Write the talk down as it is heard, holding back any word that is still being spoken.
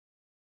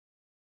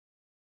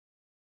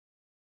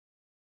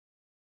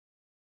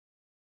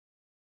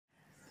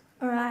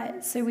All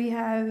right, so we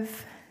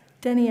have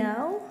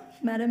Danielle,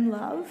 Madam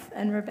Love,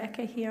 and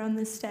Rebecca here on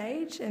the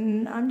stage,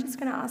 and I'm just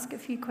going to ask a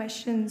few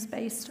questions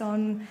based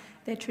on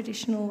their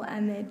traditional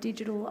and their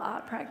digital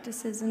art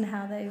practices and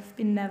how they've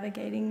been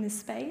navigating this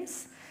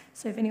space.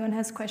 So if anyone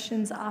has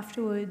questions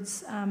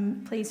afterwards,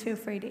 please feel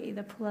free to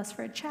either pull us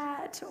for a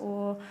chat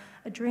or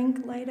a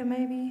drink later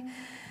maybe.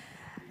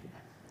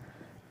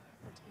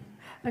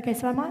 Okay,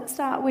 so I might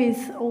start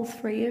with all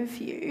three of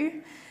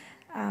you.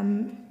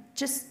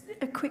 Just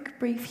a quick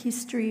brief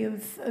history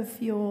of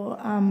your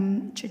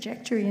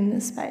trajectory in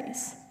this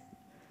space.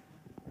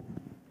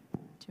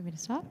 Do you want me to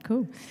start?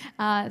 Cool.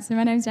 So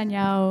my name's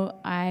Danielle.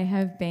 I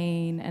have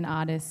been an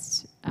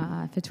artist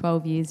for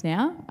 12 years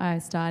now. I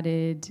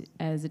started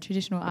as a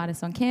traditional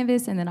artist on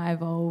canvas, and then I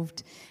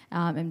evolved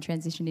and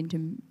transitioned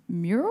into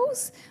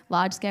murals,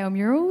 large-scale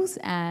murals,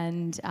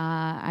 and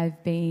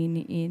I've been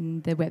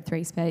in the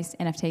Web3 space,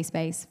 NFT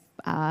space,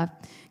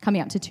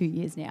 coming up to 2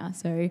 years now.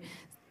 So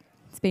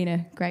it's been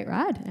a great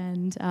ride,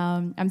 and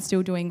I'm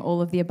still doing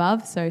all of the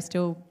above, so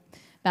still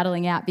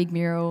battling out big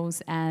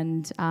murals,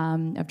 and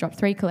I've dropped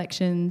 3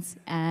 collections,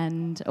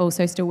 and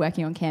also still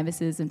working on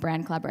canvases and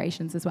brand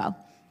collaborations as well.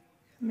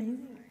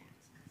 Amazing.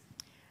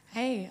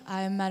 Hey,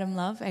 I'm Madam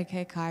Love,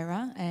 aka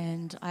Kyra,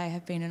 and I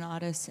have been an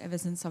artist ever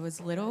since I was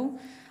little.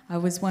 I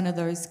was one of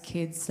those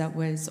kids that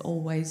was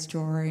always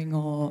drawing,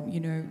 or, you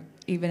know,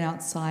 even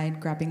outside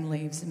grabbing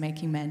leaves and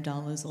making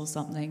mandalas or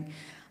something.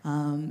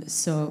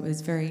 So it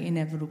was very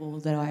inevitable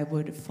that I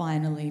would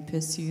finally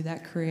pursue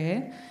that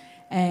career.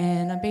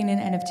 And I've been in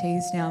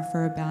NFTs now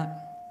for about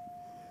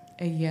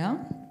a year.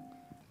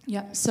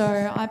 Yep,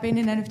 so I've been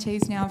in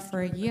NFTs now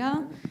for a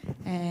year,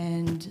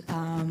 and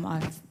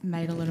I've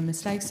made a lot of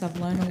mistakes. I've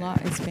learned a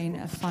lot. It's been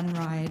a fun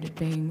ride,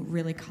 being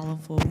really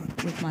colourful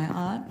with my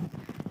art.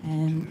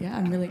 And yeah,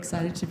 I'm really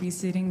excited to be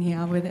sitting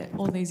here with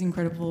all these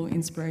incredible,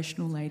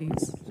 inspirational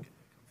ladies.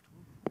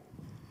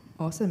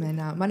 Awesome, and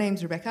my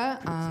name's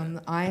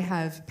Rebecca. I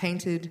have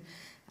painted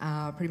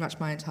pretty much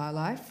my entire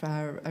life.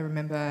 I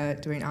remember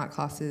doing art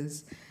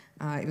classes.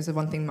 It was the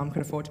one thing Mum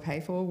could afford to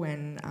pay for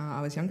when I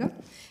was younger.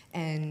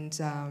 And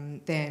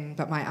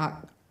but my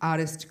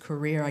artist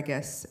career, I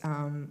guess,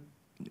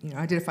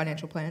 I did a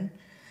financial plan,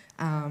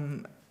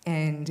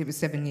 and it was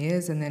 7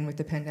 years. And then with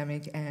the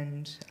pandemic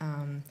and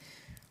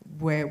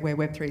where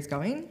Web3 is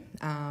going,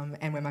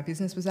 and where my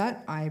business was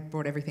at, I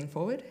brought everything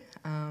forward.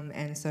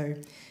 And so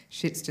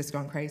shit's just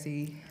gone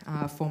crazy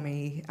for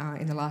me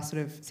in the last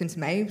since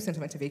May, since I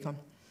went to VCon.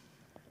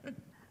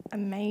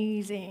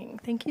 Amazing.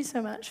 Thank you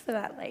so much for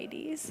that,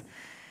 ladies.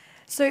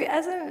 So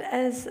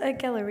as a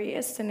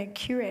galleryist and a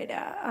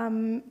curator,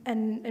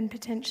 and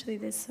potentially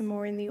there's some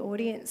more in the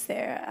audience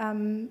there,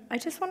 I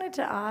just wanted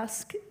to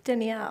ask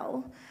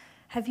Danielle,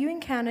 have you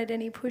encountered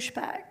any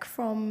pushback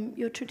from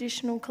your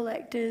traditional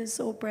collectors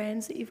or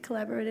brands that you've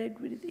collaborated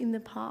with in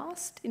the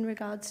past in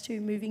regards to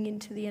moving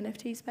into the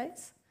NFT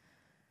space?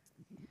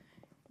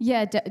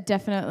 Yeah,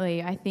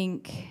 definitely. I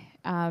think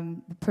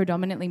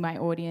predominantly my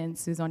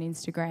audience is on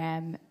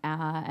Instagram,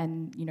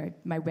 and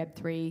my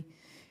Web3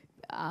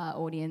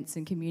 audience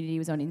and community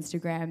was on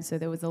Instagram, so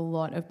there was a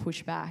lot of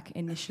pushback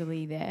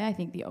initially there. I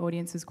think the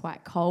audience was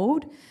quite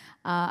cold.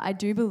 I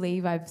do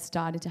believe I've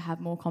started to have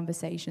more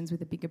conversations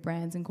with the bigger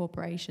brands and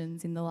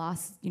corporations in the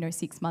last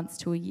 6 months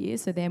to a year,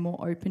 so they're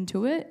more open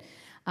to it.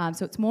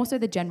 So it's more so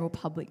the general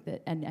public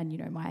that, and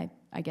my,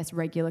 I guess,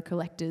 regular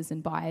collectors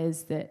and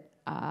buyers that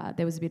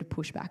there was a bit of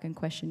pushback and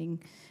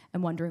questioning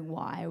and wondering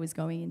why I was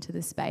going into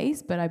the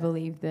space. But I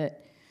believe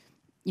that,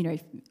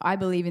 I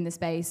believe in the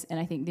space, and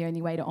I think the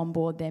only way to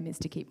onboard them is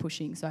to keep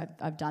pushing. So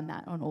I've done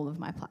that on all of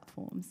my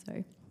platforms.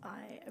 So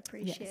I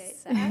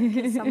appreciate that,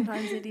 because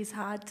sometimes it is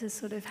hard to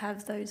sort of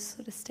have those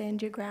sort of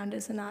stand your ground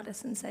as an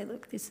artist and say,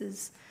 look, this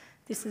is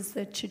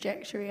the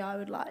trajectory I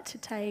would like to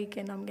take,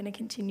 and I'm going to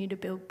continue to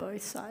build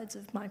both sides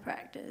of my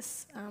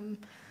practice.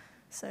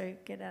 So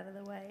get out of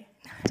the way.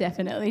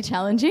 Definitely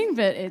challenging,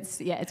 but it's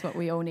what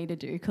we all need to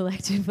do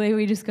collectively.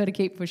 We just got to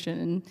keep pushing,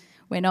 and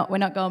we're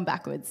not going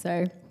backwards.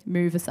 So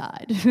move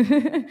aside.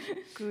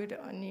 Good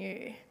on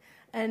you.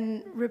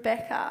 And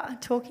Rebecca,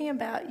 talking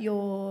about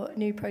your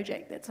new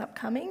project that's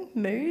upcoming,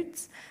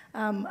 Moods,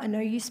 I know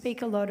you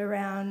speak a lot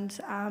around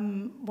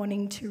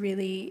wanting to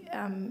really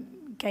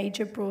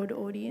gauge a broad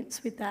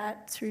audience with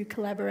that through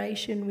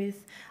collaboration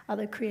with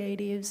other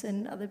creatives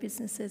and other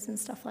businesses and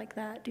stuff like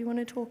that. Do you want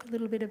to talk a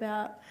little bit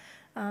about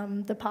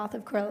the path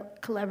of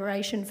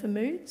collaboration for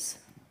Moods?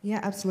 Yeah,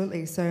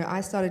 absolutely. So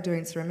I started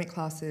doing ceramic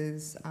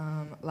classes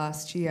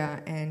last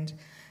year, and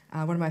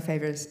one of my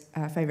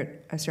favourite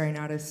Australian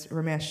artists,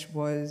 Ramesh,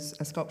 was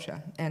a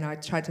sculpture, and I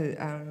tried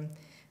to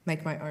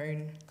make my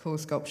own cool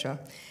sculpture.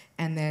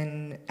 And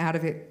then out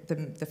of it,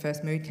 the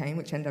first mood came,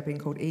 which ended up being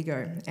called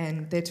Ego.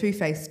 And they're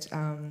two-faced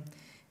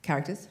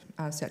characters,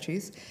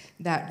 statues,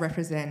 that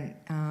represent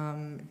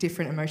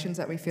different emotions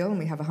that we feel, and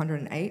we have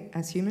 108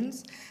 as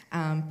humans.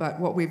 But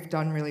what we've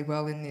done really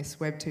well in this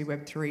Web 2,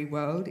 Web 3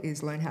 world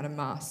is learn how to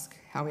mask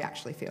how we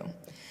actually feel.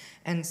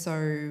 And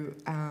so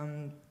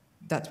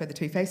that's where the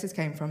two faces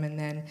came from. And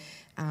then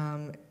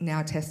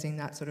now testing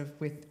that sort of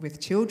with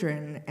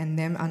children and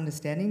them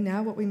understanding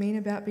now what we mean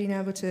about being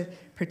able to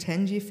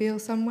pretend you feel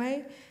some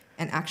way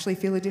and actually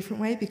feel a different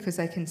way, because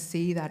they can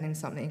see that in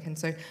something. And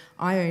so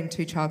I own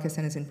 2 childcare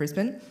centres in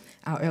Brisbane,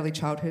 early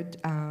childhood,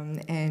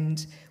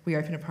 and we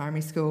opened a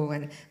primary school.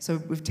 And so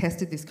we've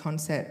tested this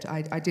concept.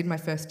 I did my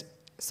first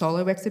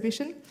solo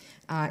exhibition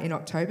in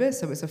October,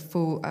 so it was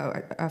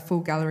a full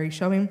gallery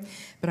showing,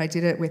 but I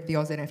did it with the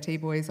Oz NFT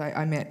boys.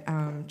 I met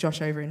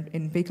Josh over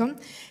in Beacon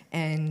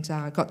and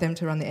got them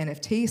to run the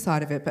NFT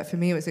side of it, but for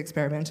me it was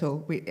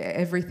experimental.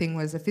 Everything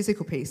was a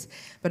physical piece,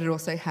 but it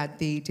also had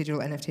the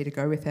digital NFT to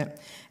go with it.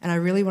 And I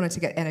really wanted to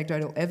get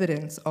anecdotal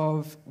evidence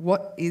of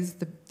what is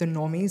the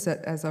normies,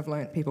 as I've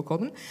learnt people call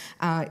them,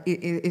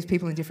 is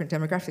people in different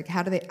demographics.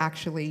 How do they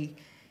actually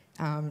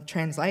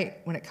translate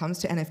when it comes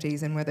to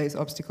NFTs and where those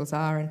obstacles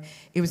are? And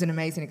it was an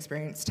amazing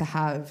experience to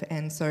have.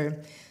 And so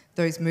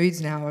those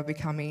moods now are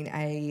becoming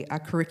a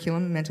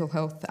curriculum, mental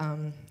health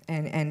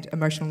and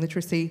emotional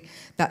literacy,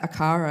 that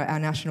ACARA, our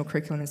national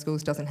curriculum in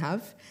schools, doesn't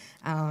have.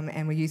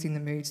 And we're using the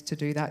moods to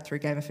do that through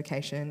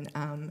gamification,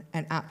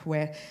 an app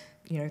where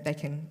they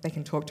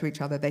can talk to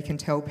each other, they can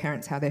tell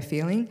parents how they're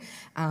feeling.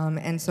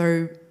 And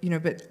so,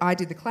 but I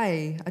did the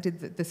clay, I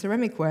did the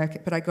ceramic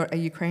work, but I got a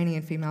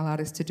Ukrainian female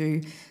artist to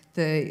do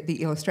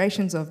the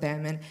illustrations of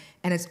them.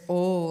 And it's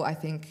all, I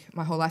think,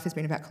 my whole life has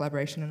been about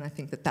collaboration, and I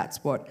think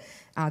that's what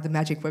the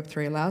magic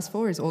Web3 allows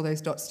for, is all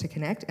those dots to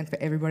connect and for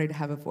everybody to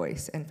have a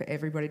voice and for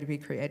everybody to be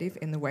creative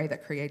in the way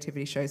that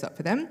creativity shows up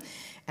for them.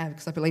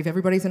 Because I believe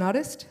everybody's an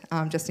artist,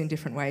 just in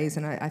different ways,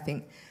 and I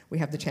think we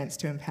have the chance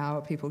to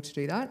empower people to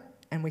do that.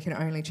 And we can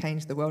only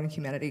change the world and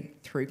humanity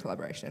through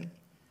collaboration.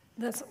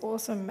 That's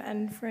awesome.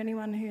 And for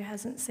anyone who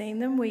hasn't seen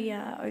them,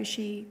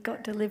 Oshi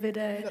got delivered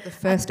the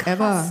first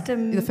ever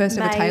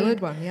tailored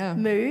one, yeah.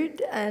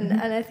 Mood, and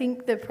I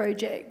think the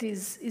project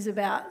is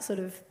about sort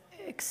of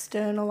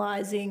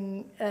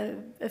externalising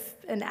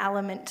an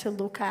element to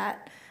look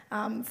at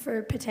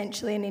for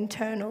potentially an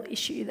internal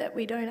issue that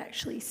we don't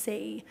actually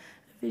see.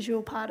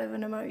 Visual part of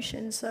an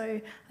emotion. So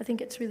I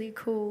think it's really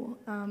cool,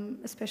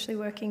 especially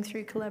working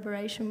through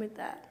collaboration with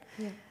that.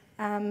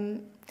 Yeah.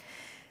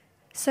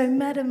 So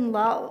Madam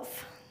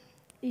Love,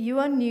 you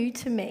are new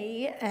to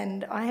me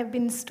and I have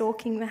been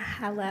stalking the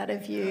hell out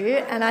of you,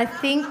 and I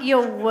think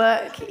your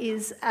work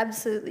is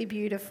absolutely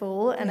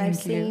beautiful, and I've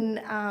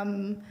seen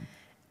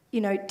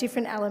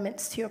different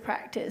elements to your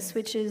practice,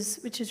 which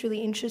is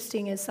really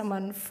interesting as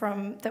someone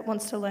that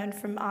wants to learn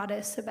from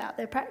artists about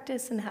their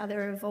practice and how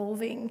they're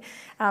evolving.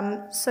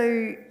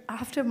 So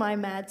after my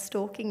mad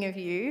stalking of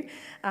you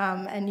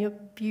and your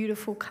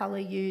beautiful colour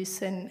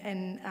use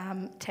and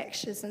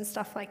textures and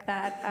stuff like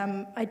that,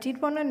 I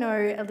did want to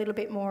know a little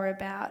bit more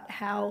about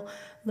how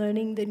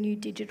learning the new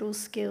digital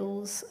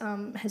skills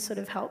has sort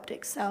of helped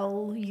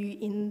excel you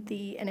in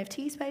the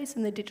NFT space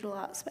and the digital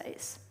art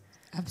space.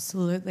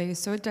 Absolutely.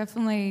 So it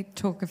definitely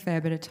took a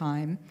fair bit of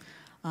time.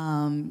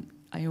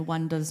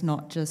 One does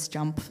not just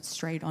jump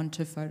straight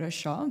onto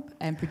Photoshop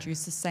and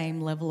produce the same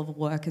level of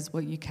work as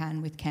what you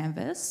can with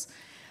Canvas.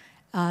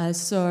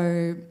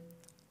 So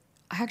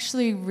I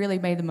actually really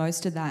made the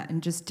most of that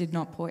and just did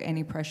not put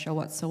any pressure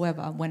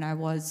whatsoever when I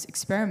was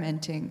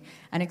experimenting,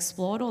 and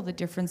explored all the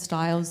different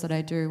styles that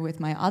I do with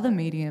my other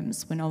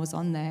mediums when I was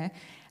on there.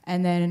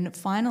 And then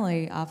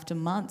finally, after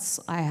months,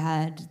 I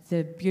had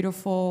the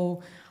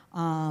beautiful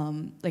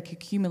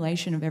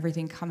accumulation of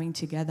everything coming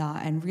together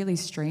and really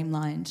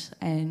streamlined.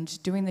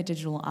 And doing the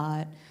digital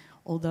art,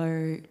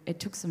 although it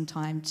took some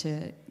time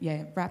to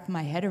wrap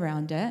my head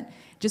around it,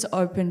 just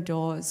opened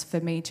doors for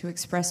me to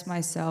express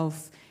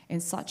myself in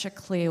such a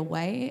clear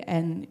way.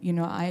 And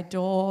I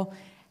adore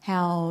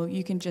how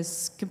you can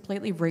just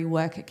completely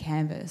rework a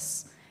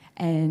canvas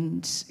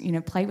and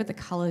play with the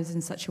colours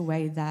in such a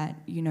way that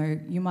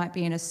you might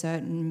be in a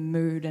certain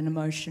mood and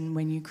emotion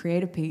when you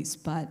create a piece,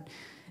 but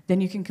then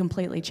you can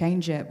completely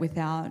change it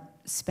without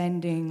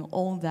spending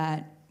all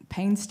that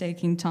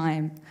painstaking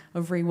time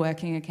of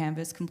reworking a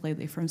canvas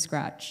completely from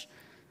scratch.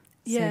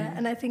 Yeah,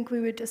 and I think we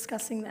were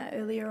discussing that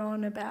earlier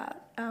on about,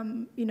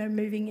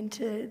 moving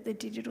into the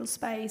digital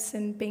space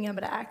and being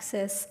able to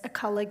access a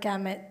colour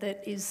gamut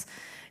that is,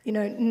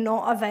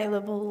 not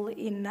available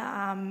in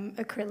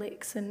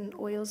acrylics and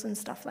oils and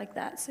stuff like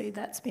that. So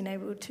that's been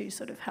able to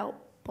sort of help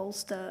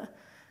bolster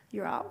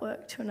your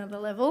artwork to another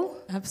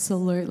level.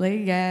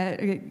 Absolutely, yeah.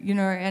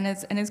 And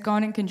it's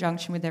gone in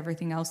conjunction with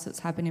everything else that's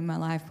happened in my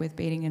life with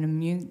beating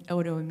an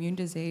autoimmune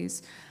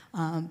disease.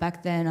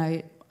 Back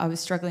then, I was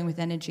struggling with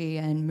energy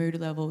and mood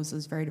levels. I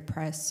was very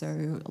depressed,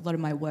 so a lot of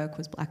my work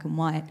was black and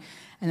white.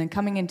 And then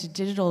coming into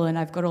digital, and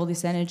I've got all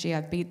this energy,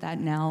 I've beat that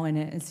now, and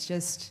it's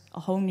just a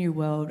whole new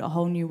world, a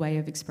whole new way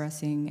of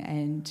expressing,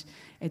 and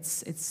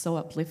it's so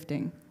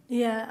uplifting.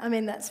 Yeah, I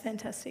mean, that's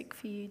fantastic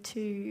for you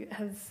to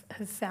have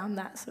found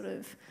that sort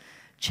of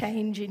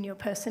change in your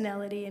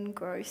personality and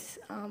growth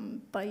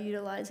by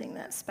utilising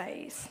that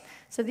space.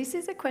 So this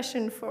is a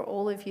question for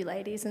all of you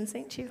ladies, and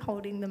since you're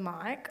holding the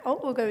mic,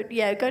 we'll go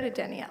to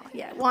Danielle.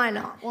 Yeah, why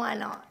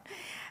not?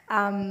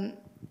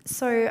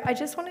 So I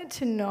just wanted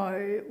to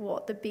know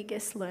what the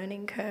biggest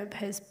learning curve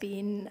has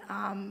been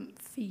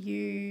for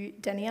you,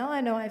 Danielle.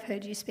 I know I've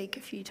heard you speak a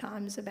few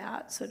times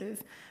about sort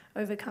of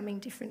overcoming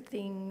different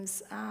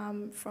things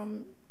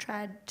from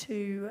trad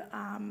to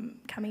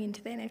coming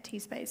into the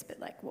NFT space, but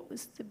like what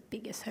was the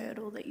biggest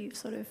hurdle that you've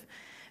sort of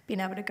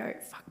been able to go,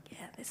 fuck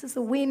yeah, this is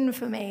a win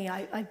for me.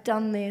 I've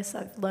done this,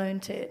 I've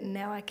learned it, and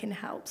now I can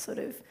help sort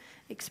of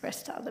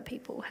express to other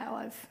people how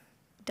I've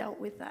dealt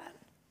with that.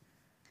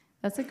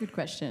 That's a good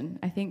question.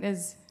 I think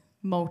there's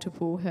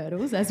multiple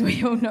hurdles, as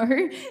we all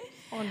know.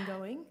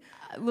 Ongoing.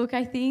 Look,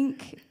 I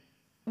think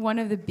one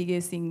of the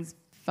biggest things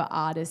for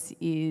artists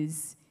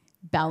is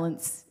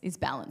balance,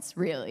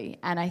 really.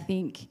 And I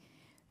think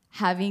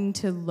having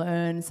to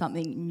learn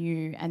something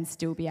new and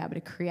still be able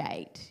to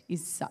create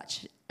is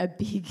such a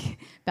big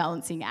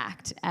balancing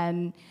act.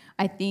 And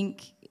I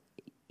think,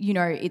 you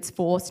know, it's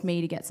forced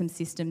me to get some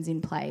systems in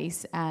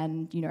place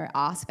and, you know,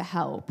 ask for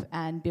help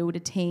and build a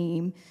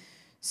team.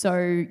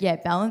 So, yeah,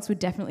 balance would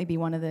definitely be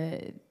one of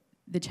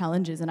the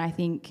challenges. And I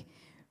think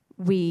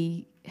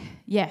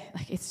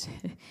it's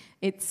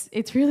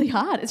really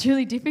hard. It's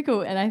really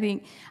difficult. And I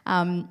think,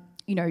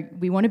 you know,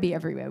 we want to be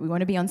everywhere. We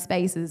want to be on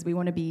spaces. We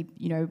want to be,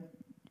 you know,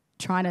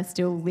 trying to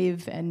still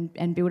live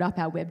and build up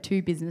our Web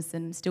 2 business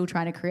and still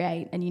trying to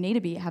create. And you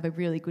need to have a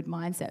really good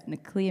mindset and a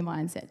clear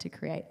mindset to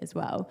create as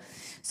well.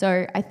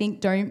 So I think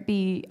don't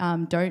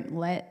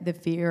let the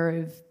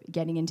fear of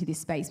getting into this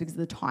space, because of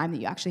the time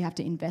that you actually have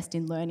to invest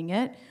in learning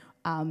it,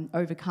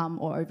 overcome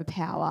or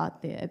overpower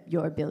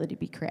your ability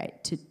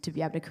to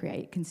be able to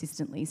create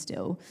consistently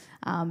still.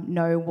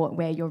 Know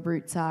where your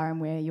roots are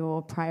and where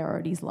your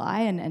priorities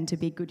lie, and to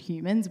be good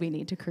humans, we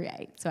need to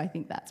create. So I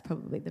think that's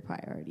probably the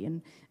priority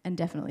and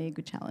definitely a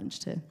good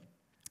challenge to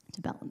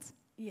balance.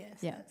 Yes,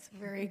 yeah. That's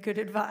very good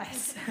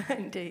advice,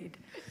 indeed.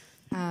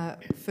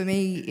 For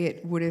me,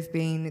 it would have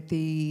been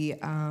the,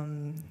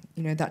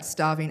 you know, that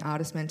starving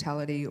artist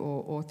mentality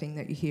or thing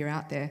that you hear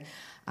out there.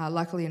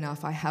 Luckily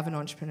enough, I have an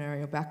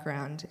entrepreneurial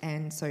background,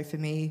 and so for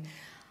me,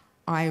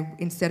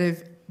 instead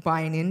of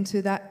buying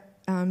into that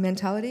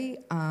mentality,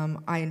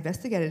 I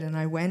investigated and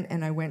I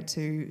went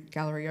to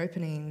gallery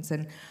openings,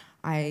 and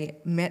I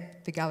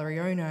met the gallery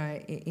owner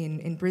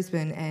in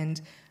Brisbane and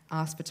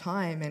asked for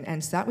time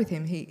and sat with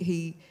him.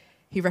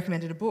 He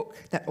recommended a book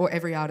that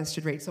every artist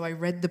should read, so I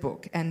read the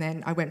book, and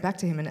then I went back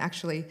to him, and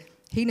actually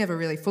he never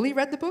really fully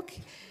read the book.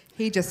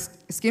 He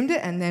just skimmed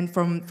it, and then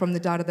from the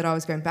data that I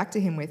was going back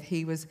to him with,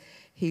 he was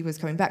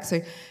coming back.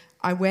 So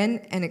I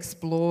went and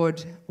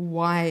explored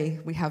why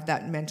we have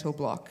that mental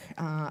block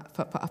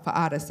for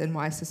artists, and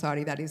why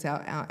society that is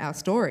our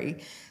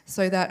story,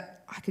 so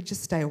that I could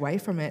just stay away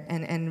from it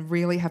and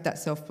really have that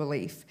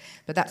self-belief.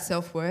 But that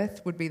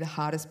self-worth would be the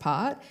hardest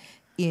part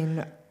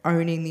in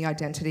owning the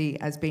identity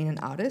as being an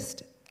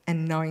artist,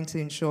 and knowing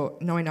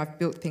I've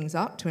built things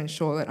up to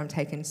ensure that I'm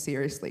taken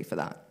seriously for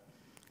that.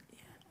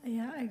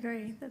 Yeah, I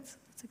agree. That's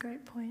a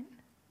great point.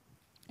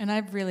 And I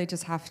really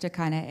just have to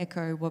kind of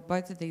echo what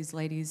both of these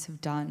ladies have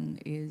done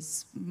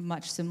is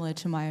much similar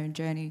to my own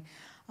journey.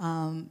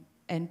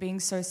 And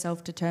being so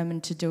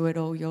self-determined to do it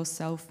all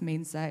yourself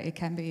means that it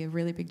can be a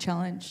really big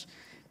challenge,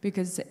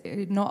 because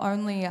not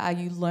only are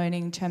you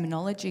learning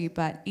terminology,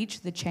 but each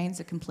of the chains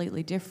are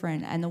completely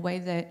different, and the way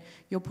that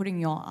you're putting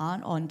your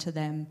art onto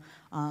them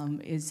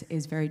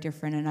is very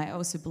different. And I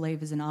also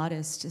believe as an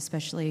artist,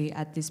 especially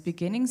at this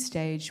beginning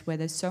stage where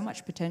there's so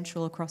much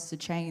potential across the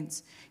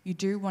chains, you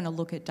do want to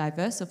look at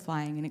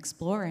diversifying and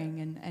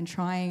exploring and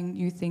trying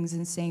new things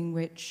and seeing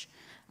which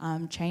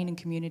chain and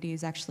community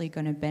is actually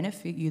going to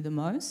benefit you the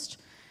most.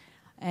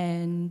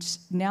 And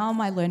now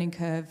my learning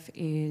curve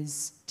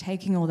is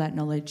taking all that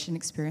knowledge and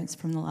experience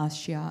from the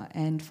last year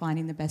and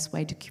finding the best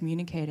way to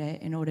communicate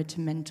it in order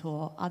to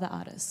mentor other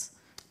artists.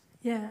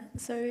 Yeah,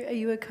 so are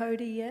you a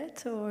coder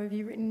yet, or have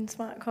you written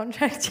smart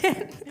contracts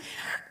yet?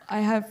 I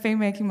have been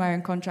making my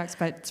own contracts,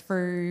 but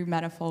through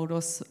Manifold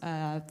or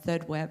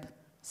Third Web.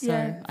 So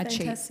yeah, I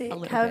cheat a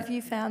little How bit. have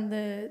you found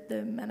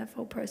the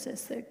Manifold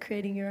process, the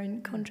creating your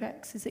own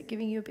contracts? Is it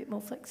giving you a bit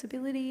more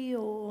flexibility,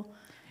 or...?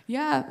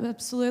 Yeah,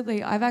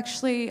 absolutely. I've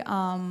actually,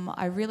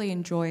 I really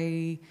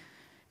enjoy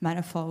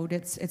Manifold.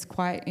 It's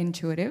quite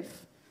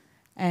intuitive,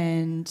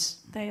 and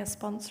they are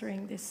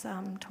sponsoring this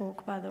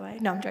talk, by the way.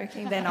 No, I'm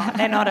joking. They're not.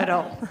 They're not at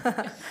all.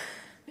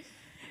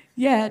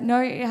 Yeah,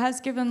 no, it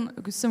has given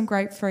some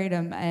great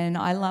freedom, and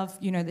I love,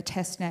 you know, the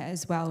testnet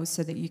as well,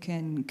 so that you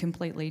can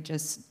completely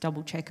just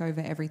double check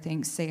over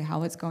everything, see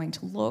how it's going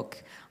to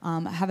look,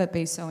 have it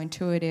be so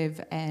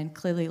intuitive and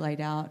clearly laid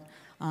out.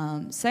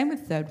 Same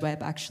with Third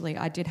Web, actually.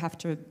 I did have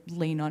to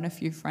lean on a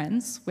few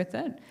friends with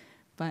it,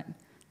 but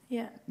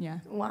yeah.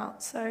 Wow.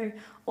 So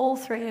all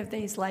three of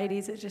these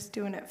ladies are just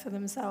doing it for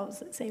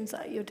themselves. It seems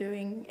like you're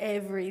doing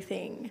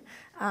everything.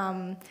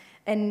 And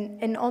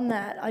on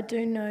that, I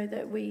do know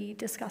that we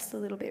discussed a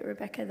little bit,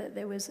 Rebecca, that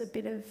there was a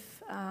bit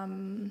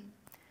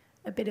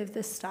of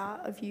the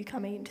start of you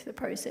coming into the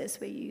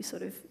process where you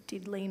sort of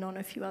did lean on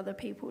a few other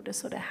people to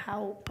sort of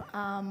help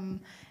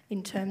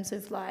in terms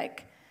of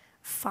like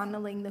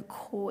funneling the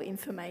core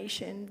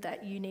information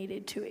that you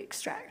needed to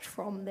extract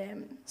from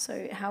them.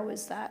 So how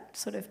was that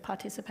sort of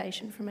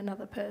participation from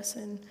another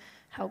person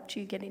helped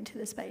you get into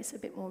the space a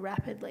bit more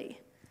rapidly?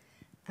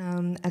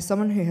 As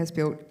someone who has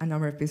built a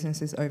number of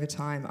businesses over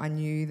time, I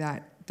knew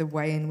that the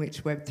way in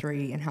which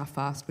Web3 and how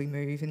fast we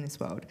move in this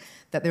world,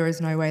 that there is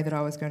no way that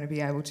I was going to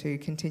be able to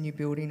continue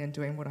building and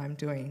doing what I'm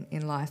doing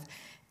in life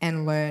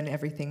and learn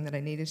everything that I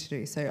needed to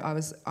do. So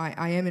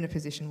I am in a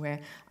position where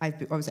I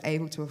was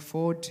able to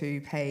afford to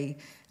pay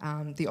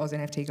the Oz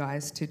NFT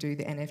guys to do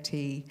the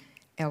NFT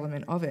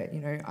element of it. You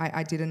know,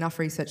 I did enough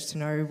research to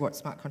know what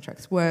smart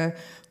contracts were,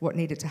 what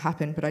needed to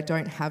happen, but I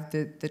don't have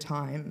the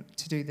time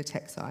to do the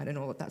tech side and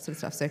all of that sort of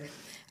stuff. So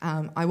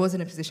I was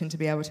in a position to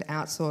be able to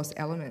outsource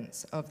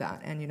elements of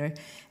that. And, you know,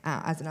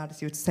 as an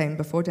artist, you were saying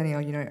before,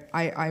 Danielle, you know,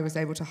 I was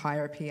able to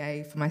hire a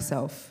PA for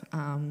myself,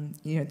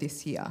 you know,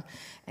 this year,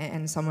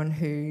 and someone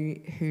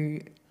who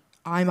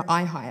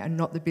I hire,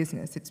 not the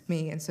business, it's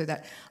me. And so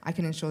that I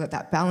can ensure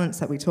that balance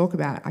that we talk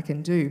about, I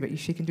can do, but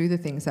she can do the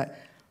things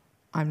that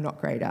I'm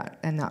not great at,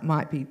 and that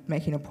might be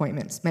making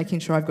appointments, making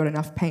sure I've got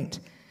enough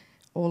paint,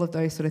 all of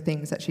those sort of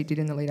things that she did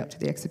in the lead up to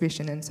the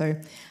exhibition. And so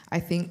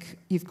I think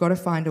you've got to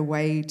find a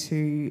way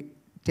to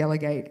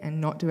delegate and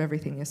not do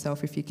everything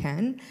yourself if you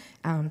can,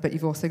 but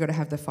you've also got to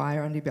have the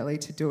fire under your belly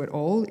to do it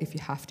all if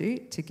you have to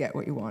get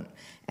what you want.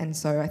 And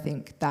so I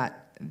think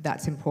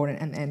that's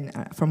important,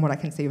 and from what I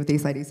can see with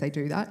these ladies, they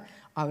do that.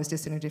 I was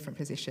just in a different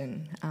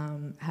position,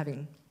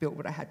 having built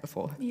what I had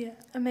before. Yeah,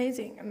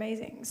 amazing,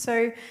 amazing.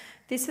 So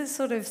this is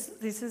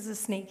a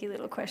sneaky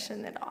little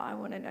question that I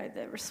want to know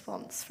the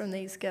response from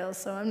these girls,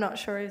 so I'm not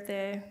sure if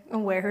they're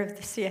aware of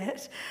this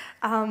yet.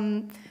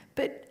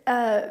 But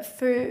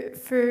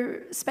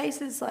for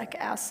spaces like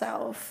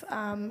ourselves,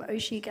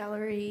 Oshi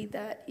Gallery,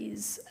 that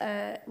is,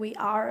 we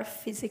are a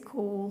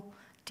physical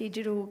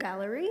digital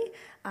gallery.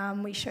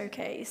 We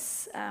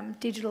showcase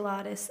digital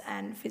artists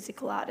and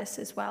physical artists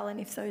as well, and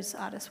if those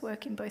artists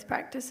work in both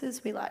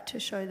practices, we like to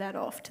show that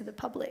off to the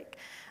public.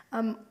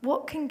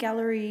 What can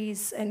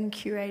galleries and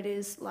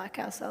curators like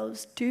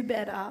ourselves do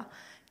better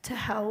to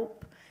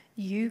help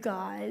you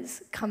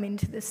guys come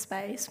into the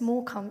space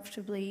more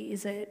comfortably?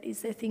 Is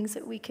there things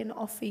that we can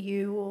offer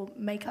you or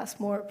make us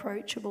more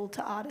approachable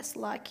to artists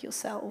like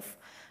yourself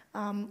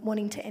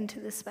wanting to enter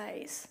the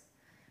space?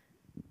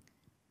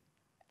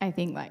 I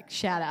think, like,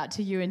 shout out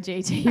to you and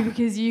GT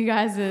because you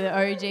guys are the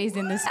OGs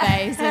in the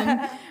space,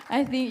 and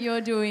I think you're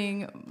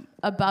doing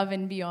above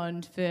and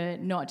beyond for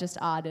not just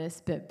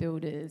artists but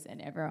builders and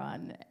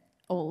everyone,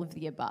 all of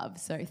the above.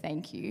 So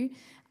thank you.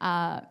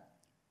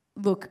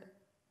 Look,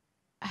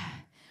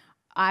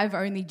 I've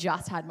only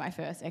just had my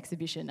first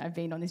exhibition. I've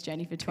been on this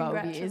journey for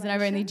 12 years, and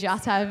I've only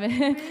just had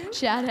a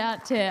shout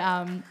out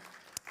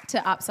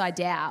to Upside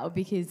Down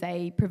because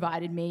they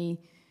provided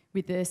me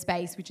with the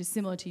space which is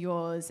similar to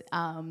yours,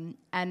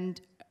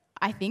 and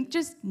I think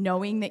just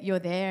knowing that you're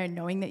there and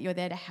knowing that you're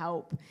there to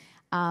help,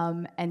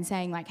 and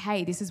saying like,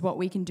 hey, this is what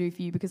we can do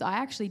for you, because I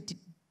actually did,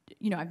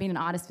 you know, I've been an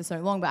artist for so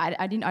long, but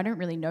I don't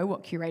really know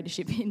what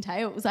curatorship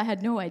entails. I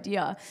had no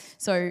idea.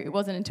 So it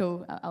wasn't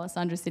until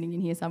Alessandra's sitting in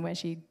here somewhere,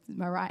 she's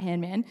my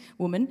right-hand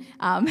woman,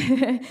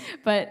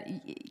 but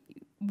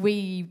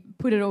we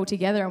put it all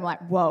together and we're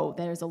like, whoa,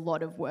 there's a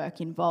lot of work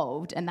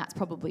involved, and that's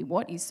probably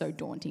what is so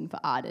daunting for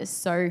artists.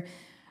 So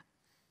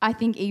I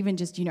think even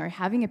just, you know,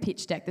 having a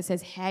pitch deck that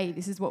says, hey,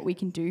 this is what we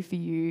can do for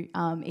you,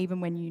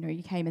 even when, you know,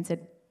 you came and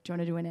said, do you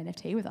want to do an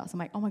NFT with us? I'm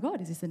like, oh my God,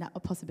 is this a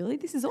possibility?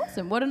 This is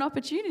awesome. What an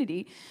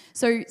opportunity.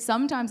 So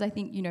sometimes I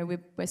think, you know, we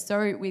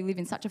live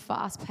in such a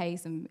fast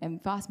paced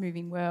and fast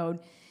moving world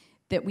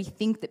that we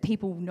think that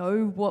people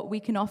know what we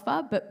can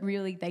offer, but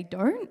really they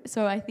don't.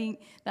 So I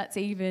think that's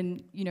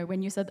even, you know,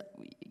 when you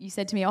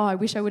said to me, oh, I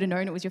wish I would have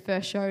known it was your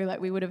first show,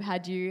 like we would have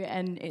had you.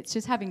 And it's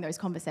just having those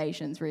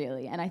conversations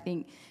really. And I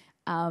think,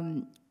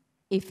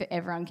 if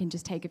everyone can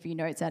just take a few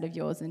notes out of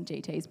yours and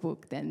GT's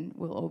book, then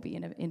we'll all be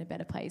in a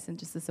better place, and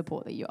just the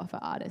support that you offer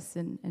artists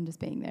and just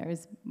being there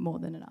is more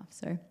than enough.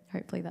 So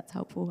hopefully that's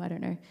helpful. I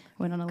don't know, I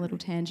went on a little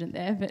tangent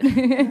there, but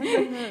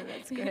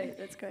That's great,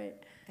 that's great.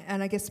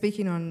 And I guess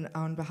speaking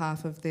on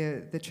behalf of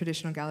the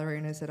traditional gallery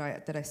owners that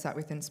I sat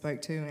with and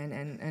spoke to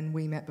and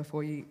we met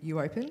before you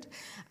opened,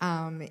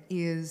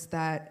 is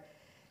that,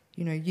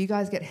 you know, you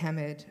guys get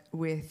hammered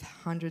with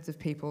hundreds of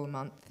people a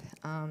month,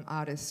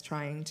 artists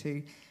trying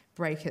to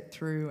break it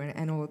through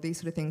and all of these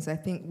sort of things. I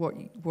think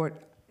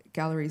what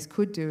galleries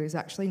could do is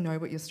actually know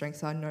what your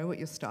strengths are, know what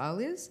your style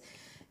is,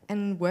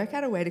 and work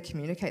out a way to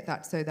communicate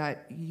that so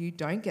that you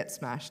don't get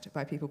smashed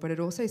by people, but it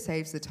also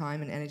saves the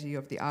time and energy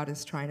of the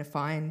artist trying to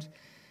find,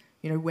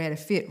 you know, where to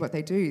fit what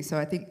they do. So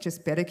I think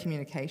just better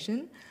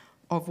communication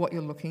of what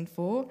you're looking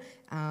for,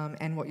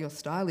 and what your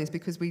style is,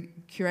 because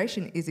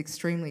curation is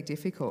extremely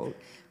difficult,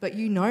 but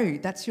you know,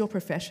 that's your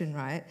profession,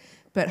 right?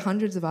 But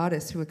hundreds of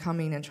artists who are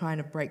coming and trying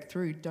to break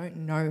through don't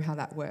know how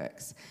that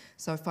works.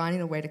 So finding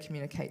a way to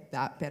communicate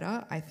that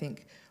better, I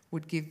think,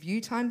 would give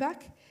you time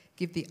back,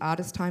 give the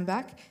artist time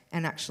back,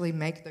 and actually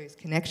make those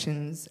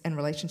connections and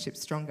relationships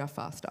stronger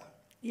faster.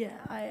 Yeah,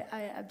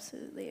 I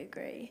absolutely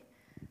agree.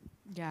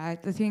 Yeah, I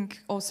think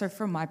also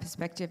from my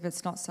perspective,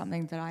 it's not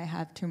something that I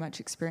have too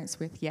much experience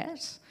with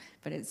yet,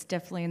 but it's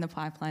definitely in the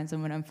pipelines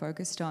and what I'm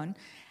focused on.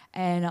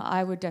 And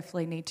I would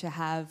definitely need to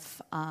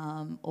have,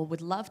 or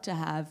would love to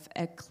have,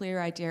 a clear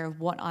idea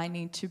of what I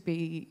need to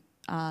be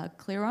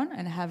clear on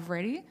and have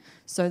ready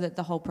so that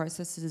the whole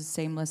process is as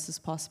seamless as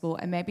possible,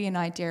 and maybe an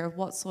idea of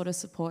what sort of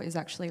support is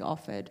actually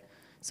offered.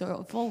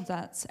 So if all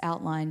that's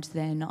outlined,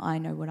 then I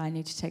know what I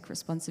need to take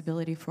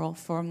responsibility for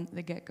from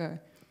the get-go.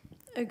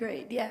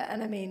 Agreed, yeah.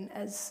 And I mean,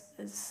 as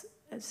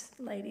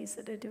ladies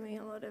that are doing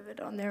a lot of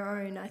it on their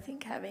own, I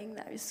think having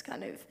those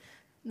kind of,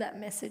 that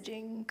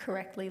messaging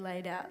correctly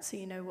laid out so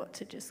you know what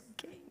to just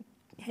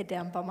head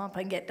down, bum up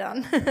and get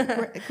done.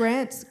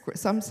 Grants,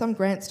 some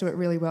grants do it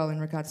really well in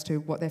regards to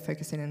what they're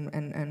focusing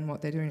and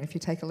what they're doing. If you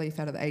take a leaf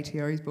out of the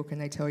ATO's book and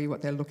they tell you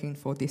what they're looking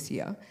for this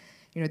year,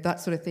 you know, that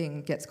sort of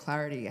thing gets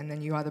clarity, and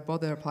then you either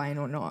bother applying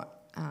or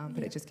not,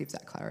 but it just gives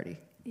that clarity.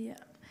 Yeah.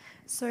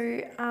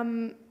 So,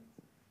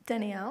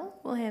 Danielle,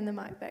 we'll hand the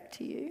mic back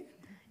to you.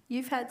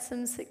 You've had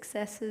some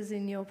successes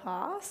in your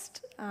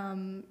past.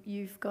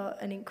 You've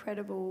got an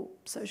incredible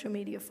social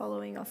media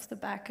following off the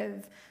back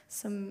of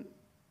some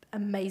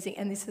amazing,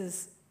 and this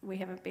is, we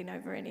haven't been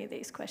over any of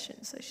these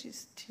questions, so she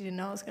didn't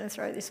know I was going to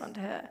throw this one to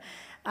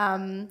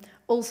her.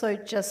 Also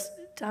just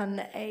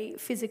done a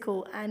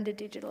physical and a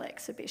digital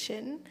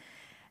exhibition.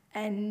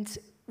 And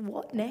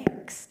what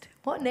next?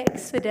 What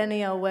next for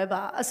Danielle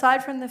Webber?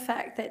 Aside from the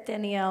fact that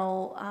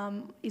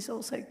Danielle is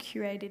also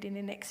curated in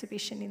an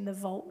exhibition in the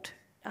Vault,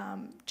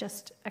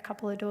 just a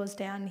couple of doors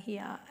down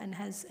here, and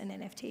has an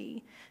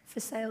NFT for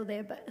sale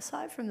there. But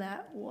aside from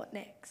that, what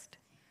next?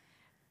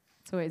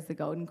 It's always the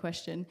golden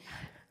question.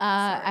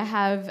 I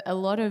have a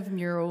lot of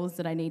murals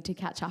that I need to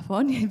catch up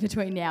on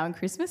between now and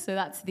Christmas, so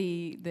that's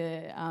the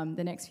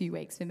next few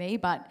weeks for me.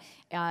 But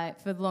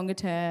for the longer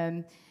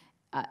term,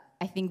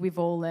 I think we've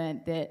all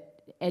learnt that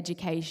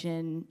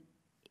education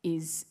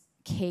is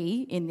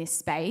key in this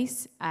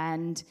space,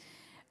 and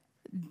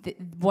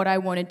what I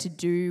wanted to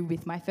do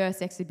with my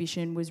first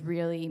exhibition was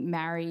really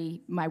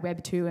marry my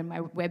Web 2 and my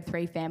Web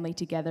 3 family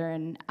together,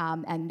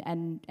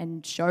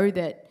 and show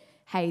that,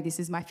 hey, this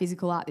is my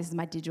physical art, this is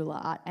my digital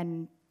art,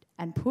 and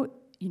put,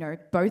 you know,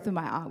 both of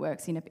my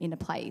artworks in a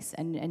place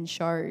and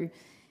show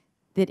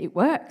that it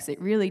works. It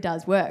really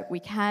does work. We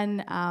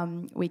can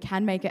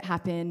make it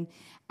happen,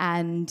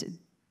 and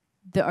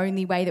the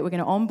only way that we're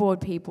going to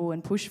onboard people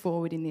and push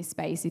forward in this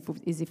space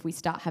is if we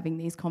start having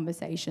these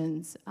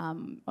conversations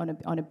on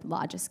a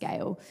larger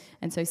scale.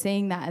 And so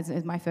seeing that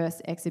as my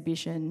first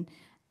exhibition,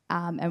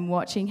 and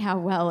watching how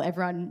well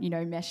everyone, you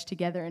know, meshed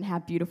together and how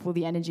beautiful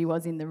the energy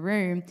was in the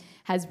room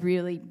has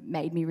really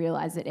made me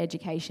realise that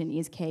education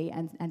is key,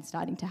 and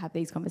starting to have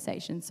these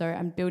conversations. So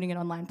I'm building an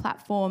online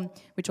platform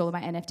which all of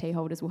my NFT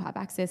holders will have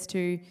access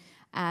to.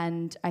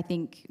 And I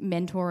think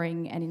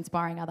mentoring and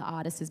inspiring other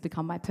artists has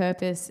become my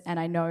purpose, and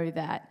I know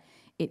that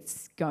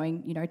it's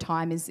going, you know,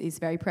 time is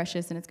very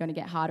precious, and it's going to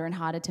get harder and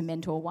harder to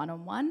mentor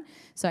one-on-one.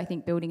 So I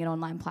think building an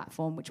online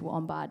platform which will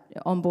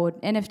onboard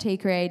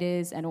NFT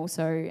creators, and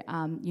also,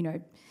 you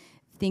know,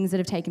 things that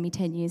have taken me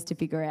 10 years to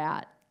figure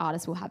out,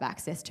 artists will have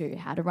access to: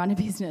 how to run a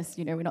business.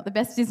 You know, we're not the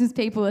best business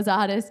people as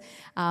artists.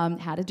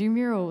 How to do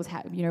murals,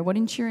 you know, what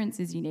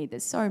insurances you need.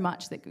 There's so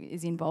much that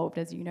is involved,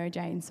 as you know,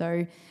 Jane.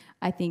 So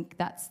I think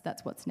that's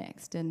what's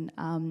next. And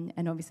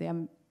obviously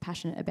I'm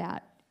passionate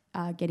about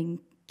getting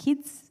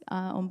kids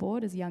on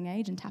board as a young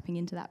age and tapping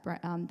into that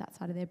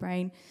side of their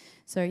brain.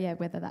 So yeah,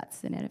 whether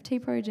that's an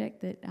NFT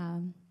project that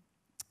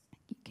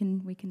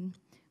we can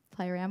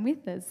play around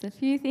with. There's a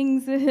few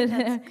things that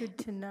that's good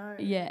to know.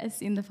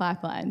 Yes, in the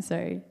pipeline.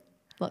 So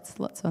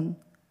lots on.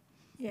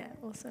 Yeah,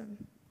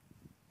 awesome.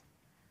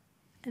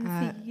 And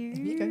for you,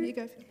 you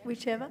go.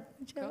 Whichever.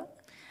 Cool.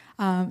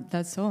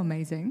 That's so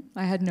amazing.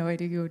 I had no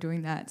idea you were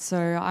doing that. So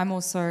I'm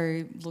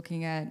also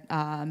looking at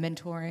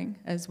mentoring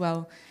as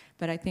well.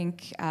 But I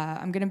think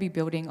I'm going to be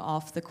building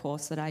off the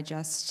course that I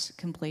just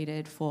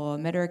completed for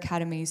Meta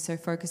Academy, so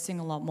focusing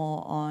a lot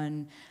more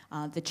on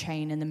the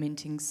chain and the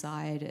minting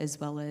side, as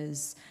well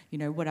as, you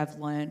know, what I've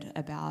learned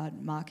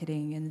about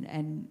marketing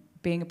and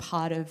being a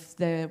part of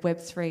the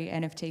Web3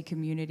 NFT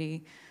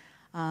community.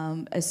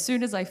 As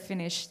soon as I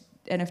finish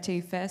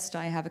NFT Fest,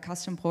 I have a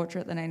custom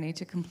portrait that I need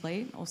to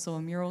complete, also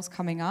a mural's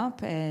coming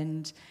up,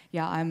 and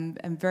yeah, I'm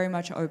very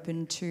much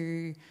open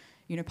to,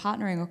 you know,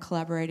 partnering or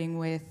collaborating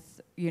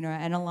with, you know,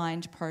 an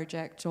aligned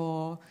project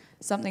or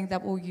something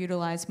that will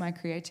utilise my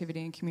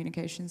creativity and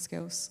communication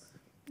skills.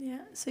 Yeah,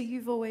 so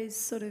you've always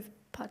sort of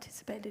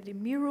participated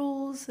in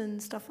murals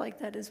and stuff like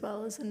that as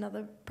well as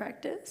another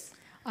practice?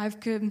 I've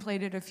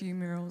completed a few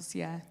murals,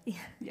 yeah.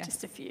 Yeah,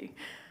 just a few.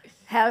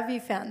 How have you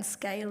found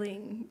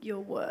scaling your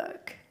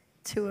work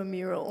to a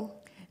mural?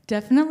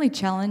 Definitely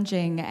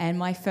challenging, and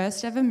my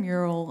first ever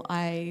mural,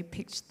 I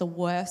picked the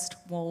worst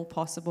wall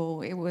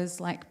possible. It was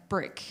like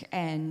brick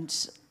and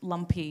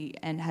lumpy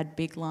and had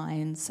big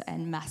lines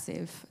and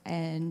massive,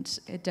 and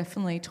it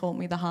definitely taught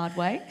me the hard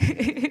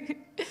way.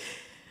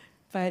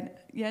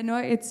 But yeah, no,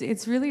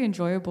 it's really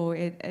enjoyable,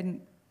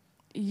 and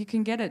you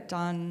can get it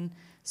done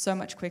so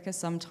much quicker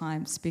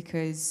sometimes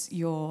because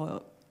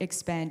you're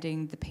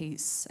expanding the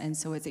piece, and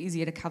so it's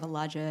easier to cover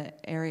larger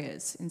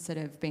areas instead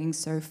of being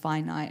so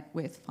finite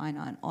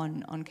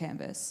on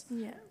canvas.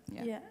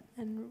 Yeah.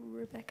 And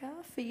Rebecca,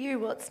 for you,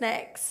 what's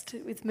next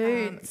with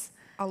moods?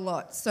 A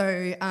lot.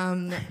 So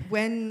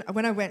when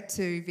I went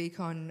to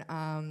VCon,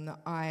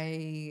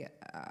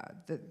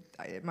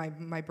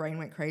 my brain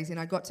went crazy, and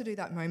I got to do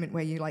that moment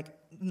where you like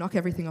knock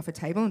everything off a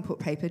table and put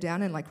paper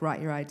down and like write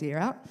your idea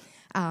out.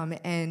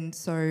 And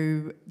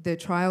so the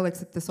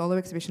solo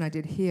exhibition I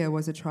did here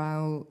was a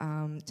trial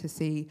to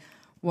see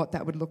what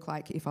that would look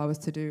like if I was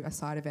to do a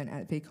side event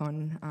at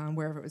VCon,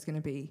 wherever it was going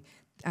to be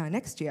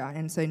next year.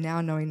 And so now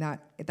knowing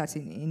that that's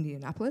in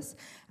Indianapolis,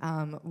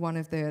 one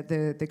of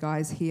the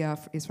guys here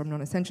is from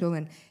Non-Essential,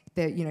 and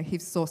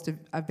he's sourced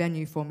a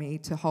venue for me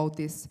to hold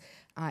this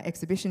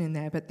exhibition in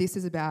there. But this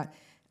is about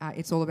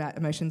it's all about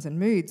emotions and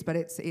moods, but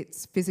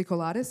it's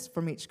physical artists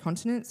from each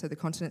continent, so the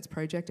Continents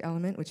Project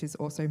element, which is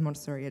also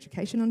Montessori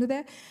education under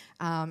there,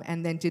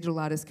 and then digital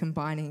artists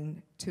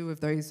combining two of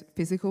those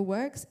physical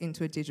works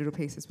into a digital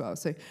piece as well.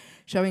 So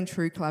showing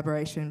true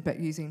collaboration,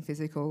 but using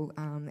physical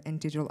and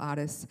digital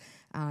artists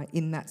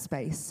in that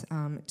space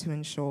to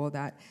ensure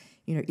that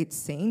it's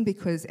seen,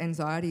 because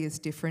anxiety is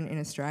different in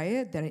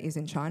Australia than it is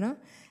in China,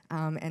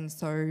 and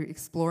so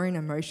exploring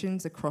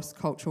emotions across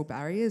cultural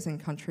barriers and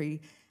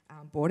country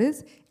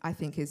borders, I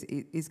think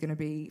is going to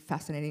be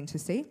fascinating to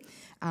see.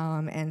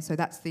 And so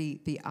that's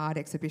the art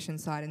exhibition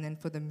side. And then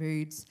for the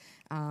moods,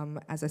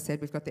 as I said,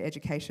 we've got the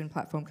education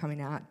platform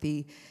coming out,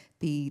 the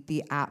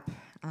app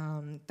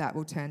that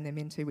will turn them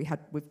into.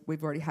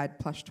 We've already had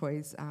plush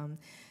toys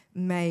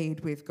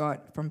made. We've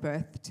got from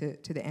birth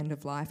to the end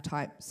of life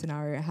type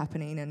scenario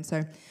happening. And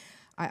so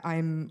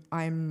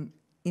I'm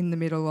in the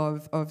middle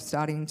of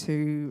starting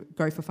to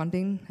go for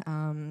funding,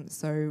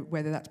 so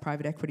whether that's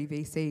private equity,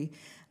 VC,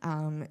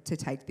 to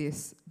take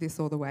this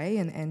all the way.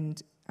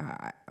 And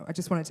I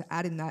just wanted to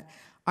add in that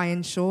I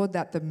ensured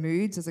that the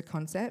moods as a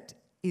concept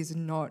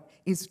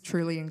is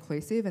truly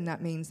inclusive, and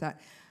that means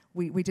that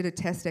we did a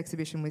test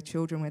exhibition with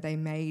children where they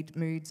made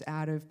moods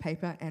out of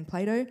paper and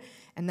Play-Doh,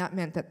 and that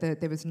meant that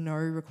there was no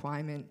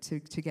requirement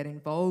to get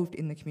involved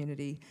in the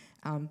community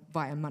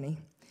via money.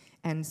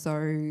 And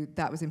so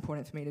that was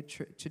important for me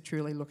to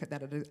truly look at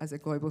that as a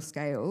global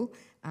scale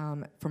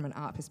from an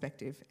art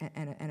perspective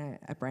and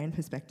a brand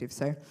perspective.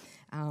 So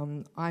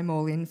I'm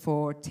all in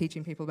for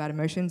teaching people about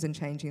emotions and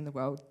changing the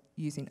world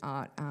using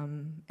art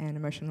and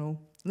emotional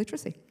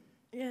literacy.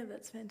 Yeah,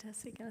 that's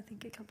fantastic. And I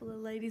think a couple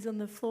of ladies on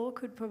the floor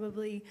could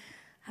probably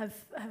have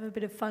a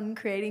bit of fun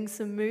creating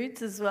some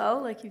moods as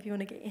well, like if you want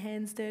to get your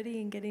hands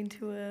dirty and get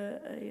into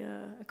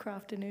a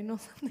crafternoon or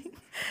something.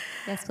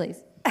 Yes,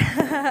 please.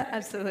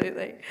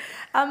 Absolutely.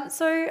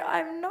 So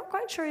I'm not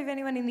quite sure if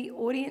anyone in the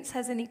audience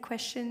has any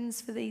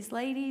questions for these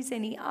ladies,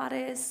 any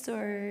artists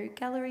or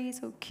galleries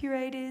or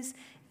curators.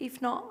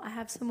 If not, I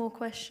have some more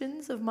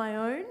questions of my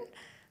own.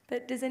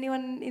 But does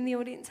anyone in the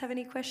audience have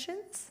any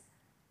questions?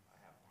 I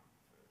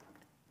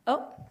have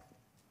one. Oh.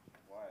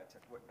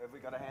 Have we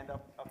got a hand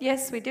up?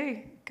 Yes, we do.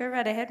 Go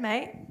right ahead,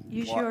 mate.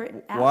 Use your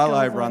outdoor While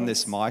I voice. run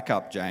this mic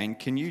up, Jane,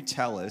 can you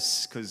tell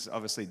us, because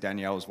obviously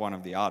Danielle is one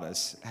of the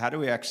artists, how do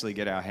we actually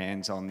get our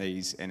hands on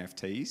these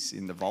NFTs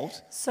in the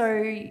vault?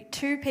 So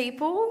 2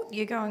 people,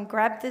 you go and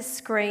grab the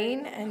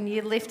screen and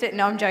you lift it.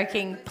 No, I'm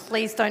joking.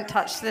 Please don't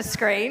touch the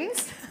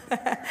screens.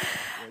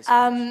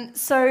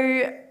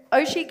 So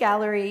Oshi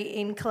Gallery,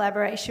 in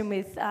collaboration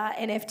with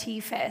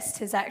NFT Fest,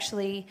 has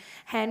actually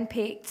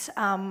handpicked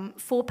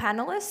 4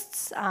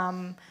 panellists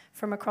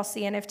from across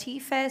the NFT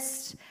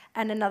Fest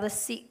and another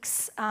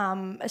 6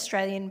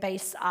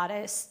 Australian-based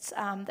artists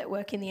that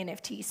work in the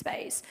NFT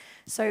space.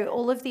 So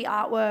all of the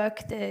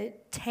artwork, the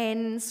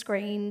 10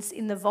 screens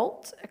in the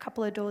vault, a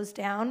couple of doors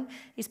down,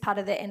 is part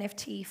of the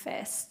NFT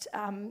Fest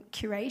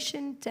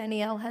curation.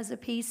 Danielle has a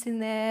piece in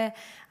there.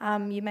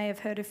 You may have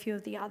heard a few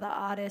of the other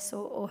artists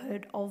or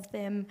heard of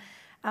them.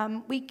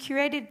 We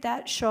curated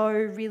that show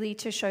really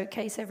to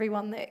showcase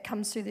everyone that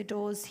comes through the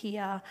doors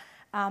here,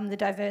 the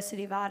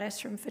diversity of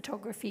artists from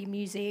photography,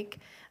 music,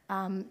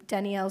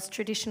 Danielle's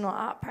traditional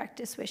art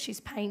practice where she's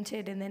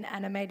painted and then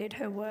animated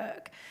her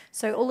work.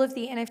 So all of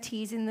the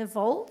NFTs in the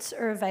vault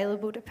are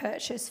available to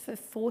purchase for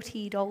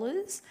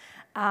 $40.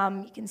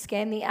 You can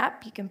scan the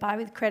app, you can buy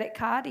with credit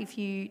card if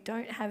you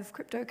don't have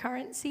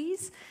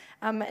cryptocurrencies,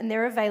 and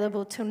they're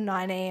available till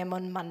 9 a.m.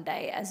 on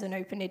Monday as an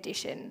open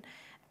edition.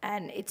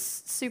 And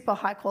it's super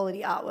high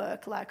quality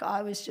artwork. Like,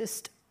 I was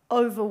just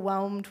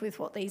overwhelmed with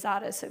what these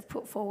artists have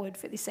put forward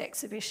for this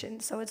exhibition.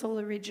 So it's all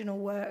original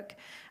work,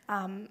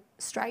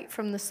 straight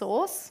from the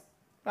source,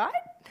 right?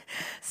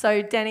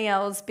 So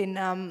Danielle's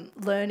been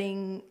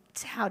learning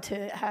how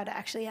to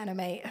actually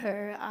animate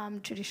her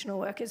traditional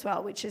work as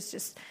well, which is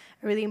just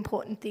a really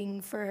important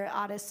thing for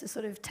artists to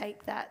sort of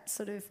take that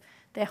sort of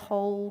their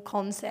whole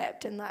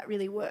concept and like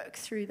really work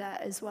through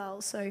that as well.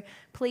 So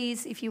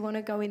please, if you want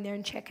to go in there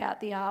and check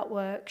out the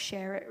artwork,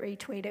 share it,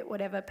 retweet it,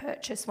 whatever,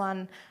 purchase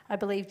one. I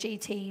believe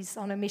GT's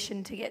on a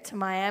mission to get to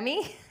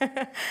Miami.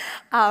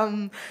 But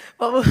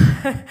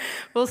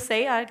we'll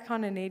see. I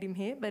kind of need him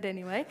here, but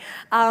anyway.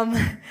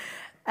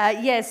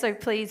 So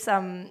please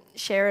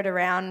share it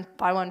around,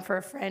 buy one for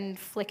a friend,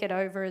 flick it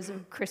over as a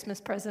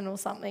Christmas present or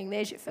something.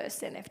 There's your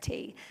first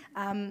NFT.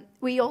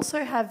 We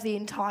also have the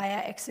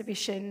entire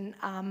exhibition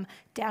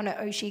down at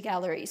Oshi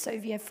Gallery. So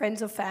if you have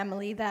friends or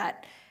family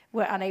that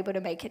were unable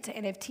to make it to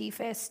NFT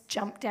Fest,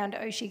 jump down to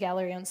Oshi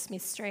Gallery on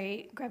Smith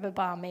Street, grab a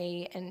banh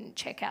mi and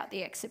check out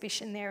the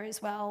exhibition there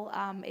as well.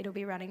 It'll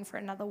be running for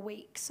another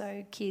week,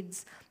 so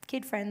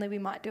kid-friendly. We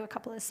might do a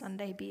couple of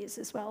Sunday beers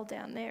as well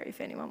down there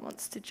if anyone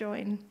wants to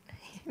join,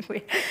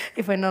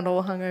 if we're not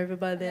all hungover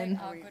by then.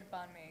 Good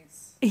banh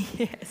mis.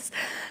 Yes.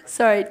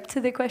 Sorry, to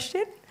the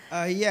question?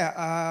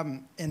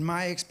 In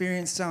my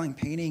experience selling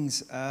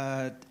paintings,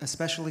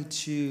 especially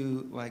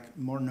to like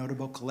more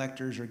notable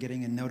collectors or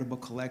getting in notable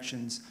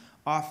collections,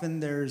 often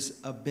there's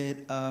a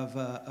bit of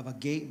a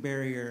gate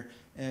barrier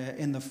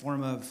in the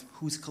form of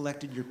who's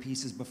collected your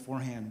pieces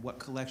beforehand. What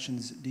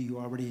collections do you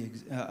already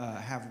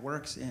have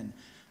works in?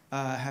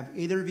 Have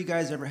either of you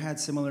guys ever had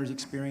similar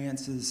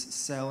experiences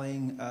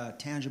selling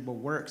tangible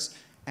works?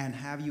 And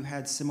have you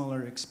had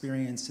similar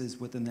experiences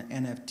within the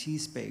NFT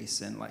space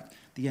and like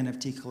the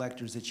NFT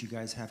collectors that you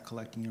guys have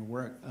collecting your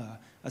work?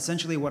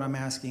 Essentially what I'm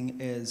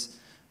asking is,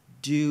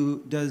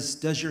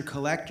 does your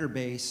collector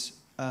base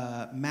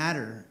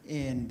matter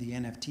in the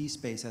NFT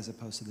space as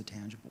opposed to the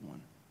tangible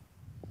one?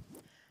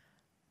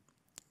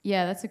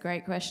 Yeah, that's a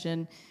great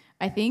question.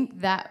 I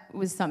think that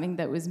was something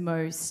that was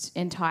most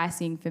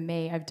enticing for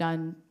me. I've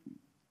done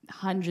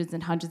hundreds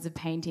and hundreds of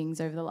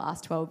paintings over the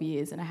last 12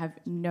 years and I have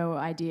no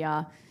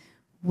idea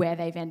where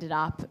they've ended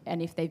up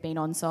and if they've been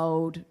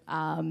on-sold,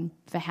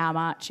 for how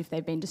much, if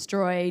they've been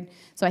destroyed.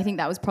 So I think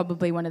that was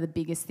probably one of the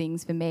biggest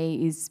things for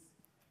me, is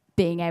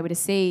being able to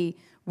see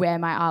where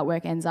my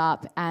artwork ends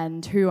up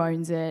and who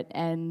owns it,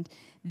 and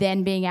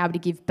then being able to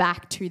give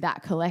back to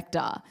that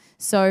collector.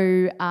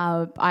 So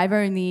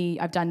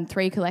I've done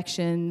 3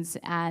 collections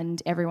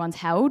and everyone's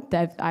held.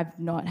 I've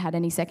not had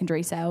any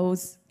secondary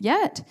sales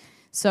yet.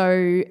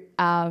 So,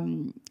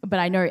 but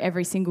I know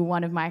every single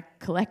one of my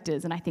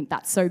collectors, and I think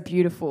that's so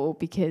beautiful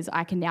because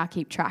I can now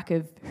keep track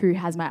of who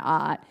has my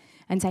art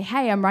and say,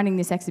 hey, I'm running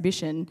this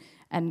exhibition,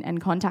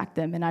 and contact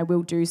them, and I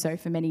will do so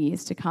for many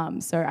years to come.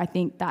 So I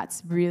think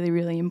that's really,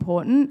 really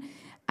important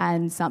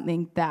and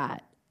something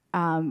that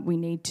we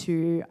need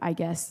to, I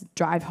guess,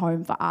 drive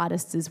home for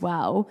artists as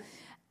well.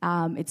 They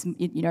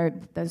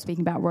were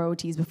speaking about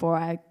royalties before.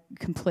 I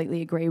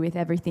completely agree with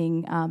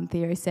everything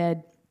Theo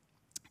said.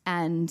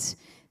 And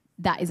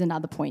that is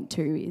another point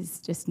too, is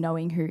just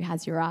knowing who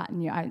has your art.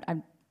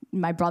 And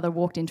my brother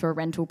walked into a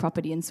rental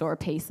property and saw a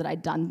piece that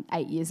I'd done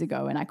 8 years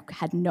ago, and I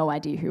had no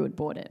idea who had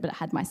bought it, but it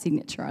had my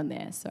signature on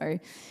there. So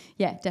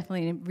yeah,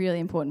 definitely a really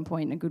important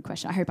point and a good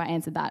question. I hope I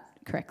answered that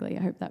correctly.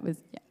 I hope that was,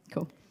 yeah,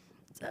 cool.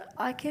 So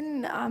I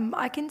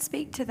can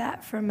speak to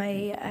that from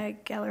a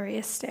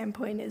galleryist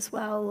standpoint as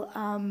well.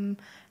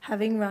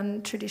 Having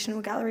run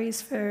traditional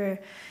galleries for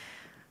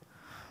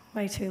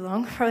way too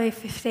long, probably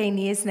 15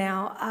 years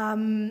now.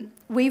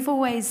 We've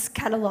always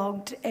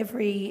catalogued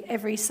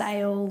every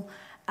sale.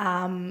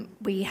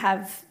 We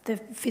have the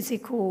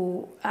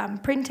physical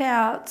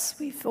printouts.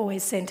 We've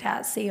always sent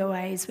out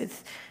COAs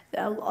with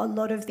a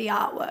lot of the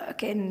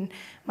artwork, and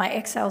my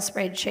Excel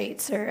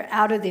spreadsheets are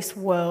out of this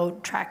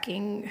world,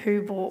 tracking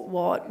who bought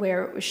what,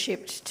 where it was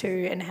shipped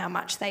to, and how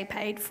much they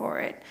paid for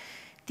it.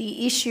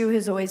 The issue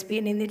has always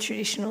been in the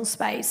traditional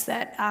space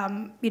that,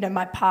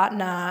 my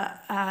partner,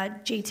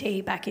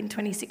 GT, back in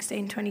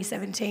 2016,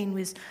 2017,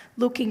 was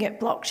looking at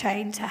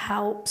blockchain to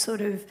help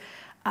sort of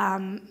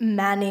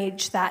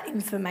manage that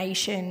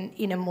information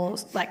in a more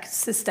like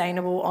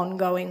sustainable,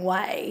 ongoing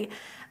way.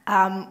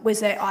 Was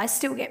that I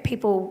still get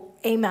people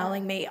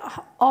emailing me,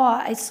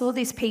 I saw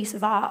this piece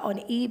of art on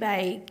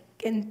eBay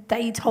and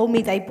they told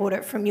me they bought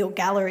it from your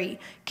gallery.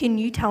 Can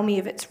you tell me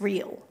if it's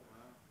real?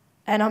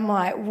 And I'm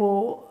like,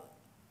 well,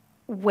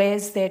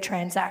 where's their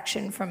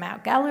transaction from our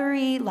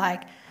gallery?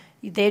 Like,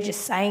 they're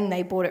just saying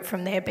they bought it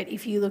from there, but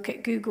if you look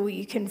at Google,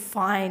 you can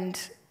find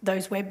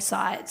those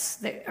websites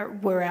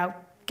that were our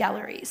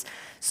galleries.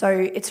 So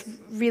it's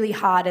really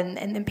hard, and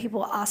then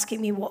people are asking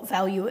me what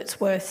value it's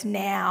worth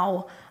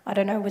now. I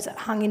don't know, was it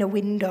hung in a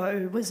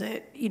window? Was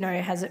it,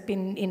 has it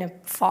been in a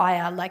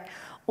fire? Like,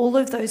 all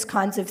of those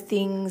kinds of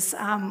things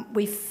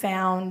we've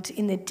found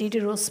in the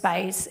digital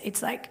space,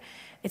 it's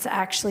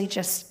actually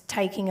just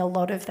taking a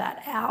lot of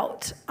that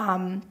out.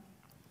 And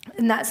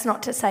that's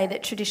not to say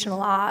that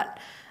traditional art,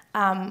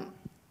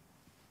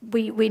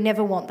 we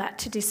never want that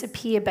to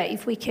disappear, but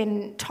if we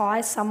can tie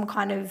some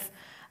kind of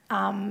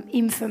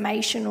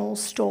informational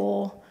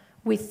store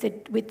with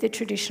the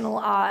traditional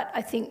art,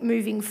 I think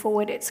moving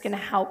forward it's going to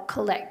help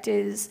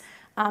collectors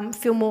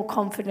feel more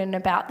confident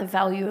about the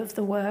value of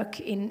the work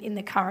in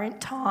the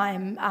current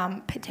time,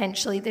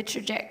 potentially the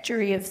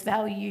trajectory of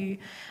value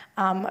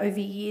over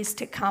years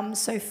to come.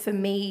 So for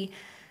me,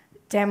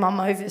 damn, I'm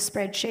over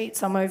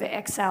spreadsheets, I'm over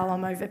Excel,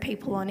 I'm over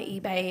people on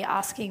eBay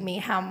asking me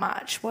how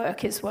much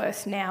work is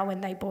worth now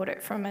when they bought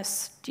it from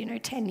us,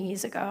 10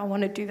 years ago. I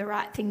want to do the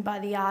right thing by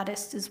the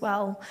artist as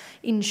well,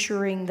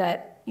 ensuring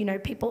that,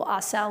 people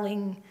are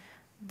selling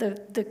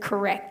the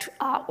correct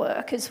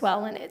artwork as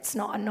well, and it's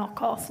not a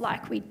knockoff.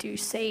 Like, we do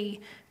see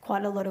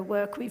quite a lot of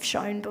work we've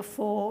shown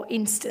before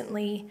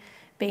instantly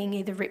being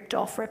either ripped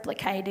off,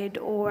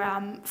 replicated, or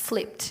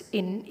flipped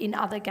in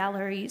other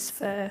galleries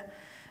for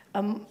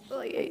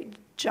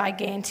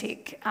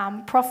gigantic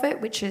profit,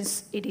 which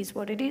is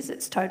what it is.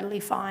 It's totally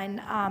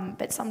fine.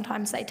 But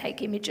sometimes they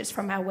take images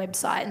from our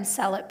website and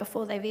sell it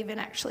before they've even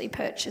actually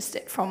purchased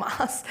it from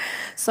us.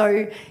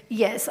 So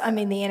yes, I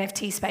mean, the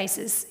NFT space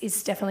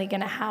is definitely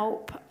going to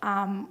help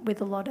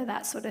with a lot of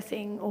that sort of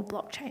thing, or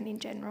blockchain in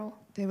general.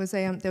 There was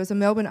a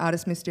Melbourne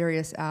artist,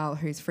 Mysterious Al,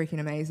 who's freaking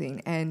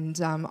amazing, and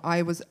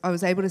I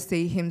was able to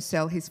see him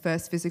sell his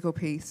first physical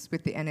piece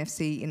with the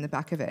NFC in the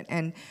back of it,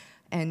 and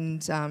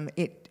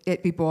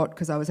it be bought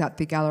because I was at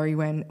the gallery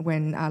when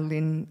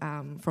Lynn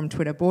from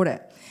Twitter bought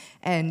it,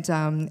 and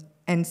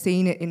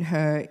seeing it in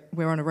her.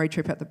 We're on a road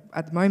trip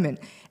at the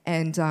moment,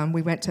 and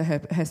we went to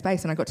her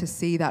space, and I got to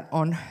see that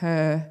on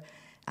her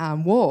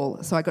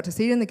wall. So I got to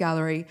see it in the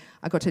gallery.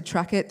 I got to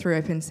track it through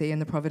OpenSea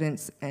and the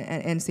Providence,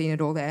 and seeing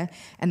it all there,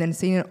 and then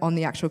seeing it on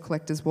the actual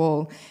collector's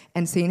wall,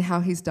 and seeing how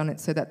he's done it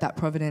so that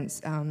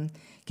Providence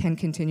can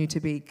continue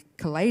to be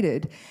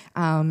collated.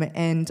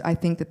 And I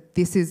think that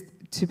this is.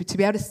 To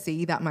be able to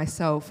see that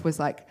myself was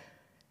like,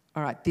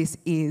 all right, this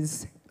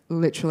is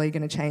literally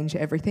going to change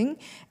everything.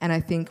 And I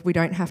think we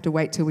don't have to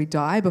wait till we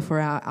die before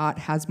our art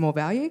has more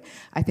value.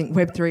 I think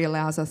Web3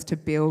 allows us to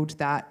build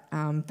that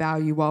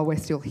value while we're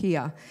still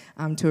here,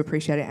 to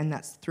appreciate it. And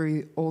that's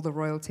through all the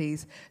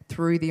royalties,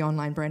 through the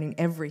online branding,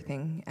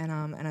 everything.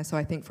 And so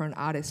I think for an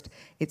artist,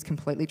 it's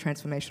completely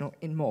transformational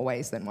in more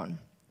ways than one.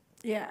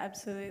 Yeah,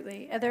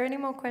 absolutely. Are there any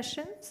more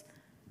questions?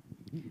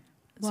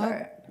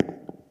 Well,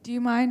 do you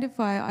mind if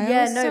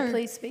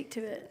please speak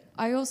to it.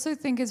 I also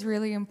think it's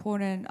really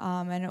important,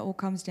 and it all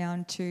comes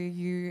down to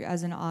you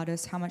as an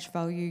artist, how much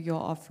value you're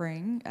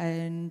offering,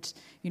 and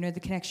the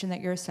connection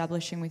that you're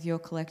establishing with your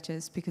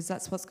collectors, because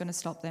that's what's going to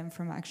stop them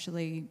from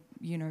actually,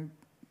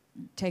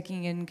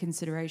 taking in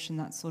consideration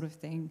that sort of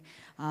thing.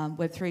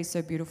 Web3 is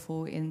so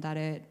beautiful in that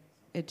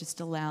it just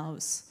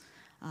allows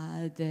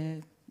but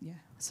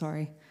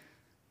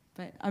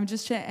I'm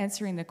just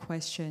answering the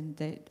question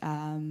that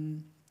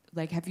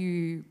have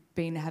you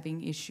been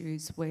having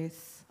issues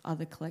with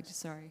other collectors?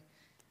 Sorry.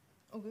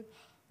 All good.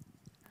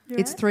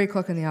 It's right? 3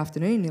 o'clock in the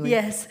afternoon, nearly.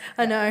 Yes,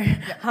 I know.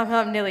 Yeah.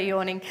 I'm nearly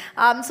yawning.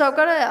 So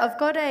I've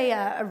got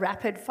a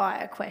rapid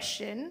fire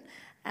question,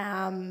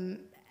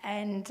 and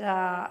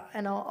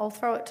I'll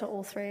throw it to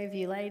all three of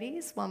you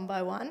ladies, one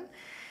by one.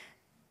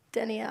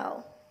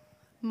 Danielle,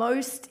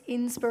 most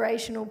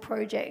inspirational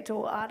project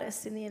or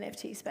artist in the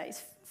NFT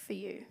space for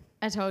you?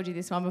 I told you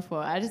this one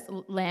before.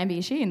 Lambi,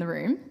 is she in the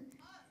room?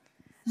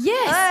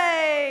 Yes.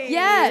 Hey.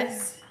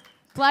 Yes.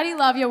 Bloody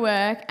love your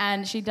work,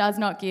 and she does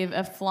not give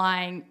a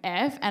flying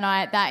F, and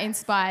that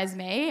inspires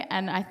me.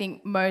 And I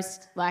think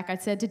most, like I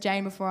said to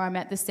Jane before, I'm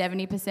at the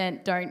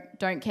 70%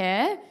 don't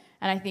care,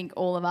 and I think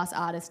all of us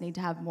artists need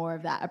to have more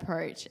of that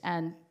approach.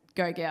 And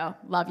go girl,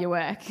 love your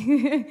work.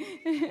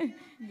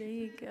 There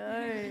you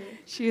go.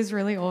 She is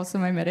really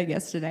awesome. I met her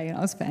yesterday and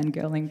I was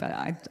fangirling, but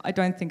I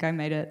don't think I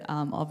made it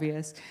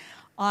obvious.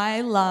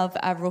 I love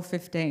Avril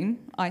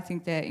 15. I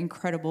think they're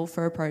incredible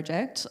for a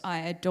project. I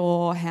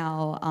adore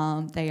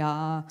how they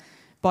are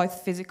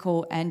both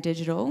physical and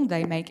digital.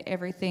 They make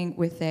everything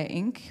with their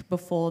ink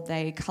before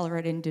they colour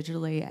it in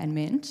digitally and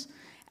mint.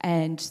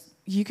 And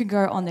you can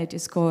go on their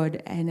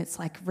Discord and it's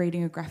like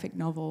reading a graphic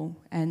novel,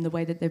 and the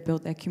way that they've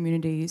built their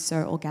community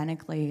so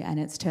organically, and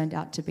it's turned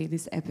out to be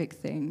this epic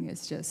thing.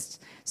 It's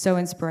just so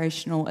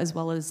inspirational, as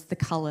well as the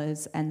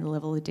colours and the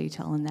level of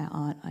detail in their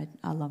art.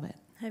 I love it.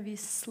 Have you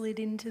slid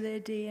into their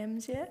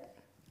DMs yet?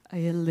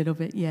 A little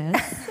bit,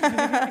 yes.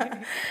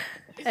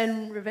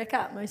 And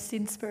Rebecca, most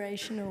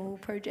inspirational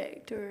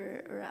project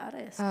or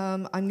artist?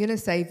 I'm going to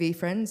say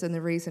VeeFriends, and the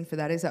reason for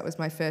that is that was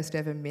my first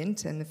ever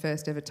mint and the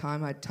first ever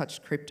time I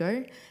touched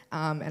crypto,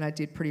 and I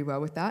did pretty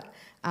well with that.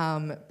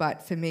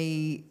 But for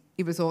me,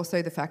 it was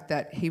also the fact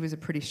that he was a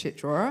pretty shit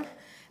drawer.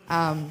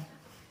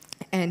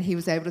 And he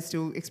was able to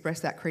still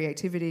express that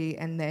creativity,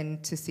 and then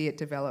to see it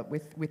develop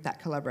with that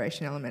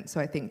collaboration element. So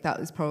I think that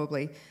was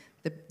probably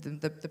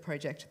the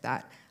project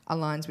that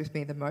aligns with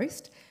me the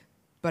most.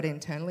 But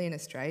internally in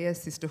Australia,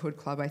 Sisterhood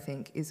Club, I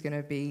think, is going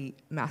to be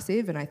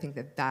massive, and I think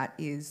that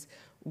is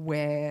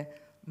where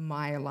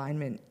my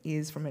alignment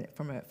is from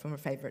a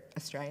favourite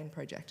Australian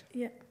project.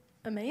 Yeah.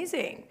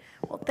 Amazing.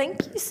 Well,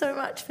 thank you so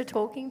much for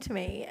talking to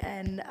me,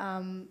 and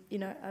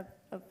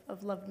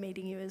I've loved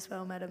meeting you as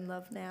well, Madam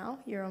Love. Now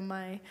you're on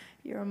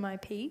my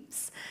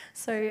peeps.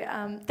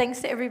 So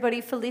thanks to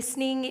everybody for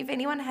listening. If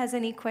anyone has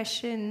any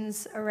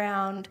questions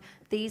around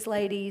these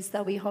ladies,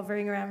 they'll be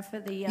hovering around for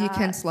the you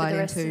can slide for the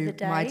rest into of the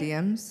day. my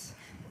DMs.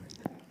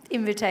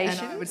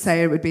 Invitations. And I would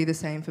say it would be the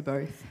same for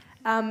both.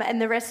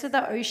 And the rest of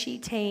the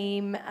Oshi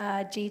team,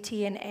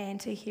 GT and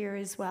Ant are here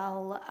as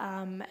well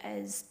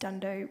as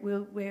Dundo.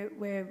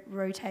 We're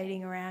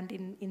rotating around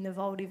in the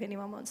vault if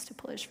anyone wants to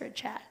pull us for a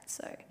chat.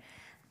 So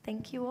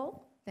thank you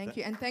all. Thank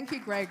you. And thank you,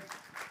 Greg.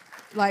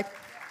 Like,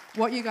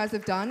 what you guys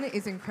have done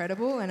is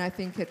incredible, and I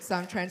think it's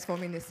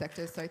transforming this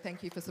sector. So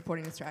thank you for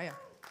supporting Australia.